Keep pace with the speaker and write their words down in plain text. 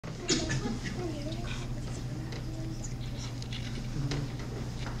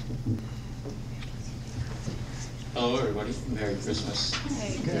Hello, everybody. Merry Christmas.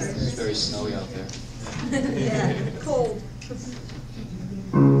 Hey, It's very snowy out there. yeah, cold.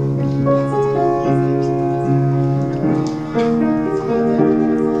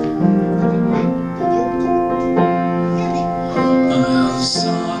 I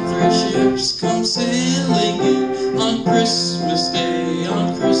saw 3 ships come sailing in on Christmas Day,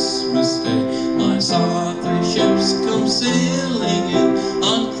 on Christmas Day. I saw 3 ships come sailing in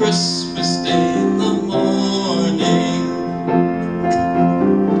on Christmas Day in the morning.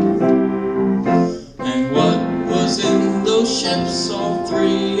 And what was in those ships, all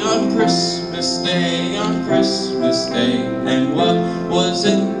 3, on Christmas Day, on Christmas Day? And what was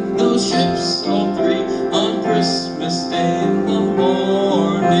in those ships, all 3, on Christmas Day in the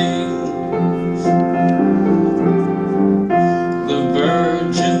morning? The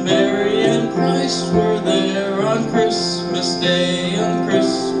Virgin Mary and Christ were there on Christmas Day, on Christmas